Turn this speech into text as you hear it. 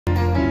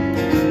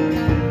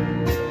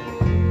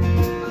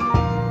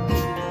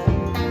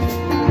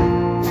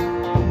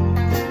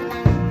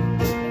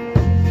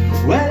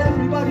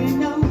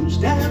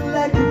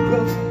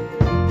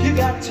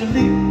to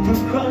leap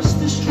across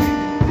the street.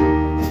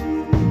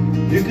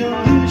 You can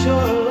lose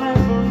your life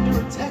under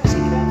a taxi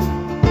cab.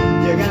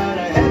 You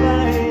gotta have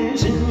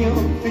eyes in your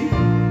feet.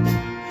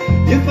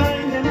 You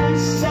find a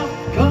nice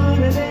soft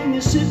corner, then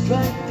you sit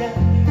right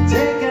down,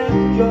 take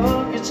out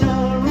your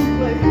guitar and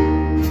play.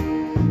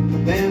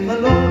 But then the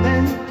Lord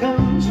man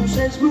comes and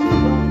says move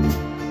along.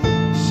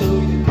 So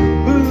you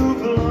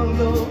move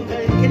along all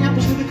day. Can you help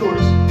us with the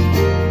chorus?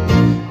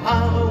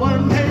 I'm a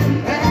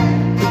one-man band.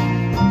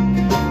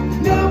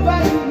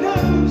 Nobody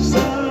knows or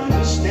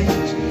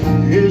understands.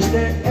 Is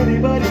there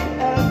anybody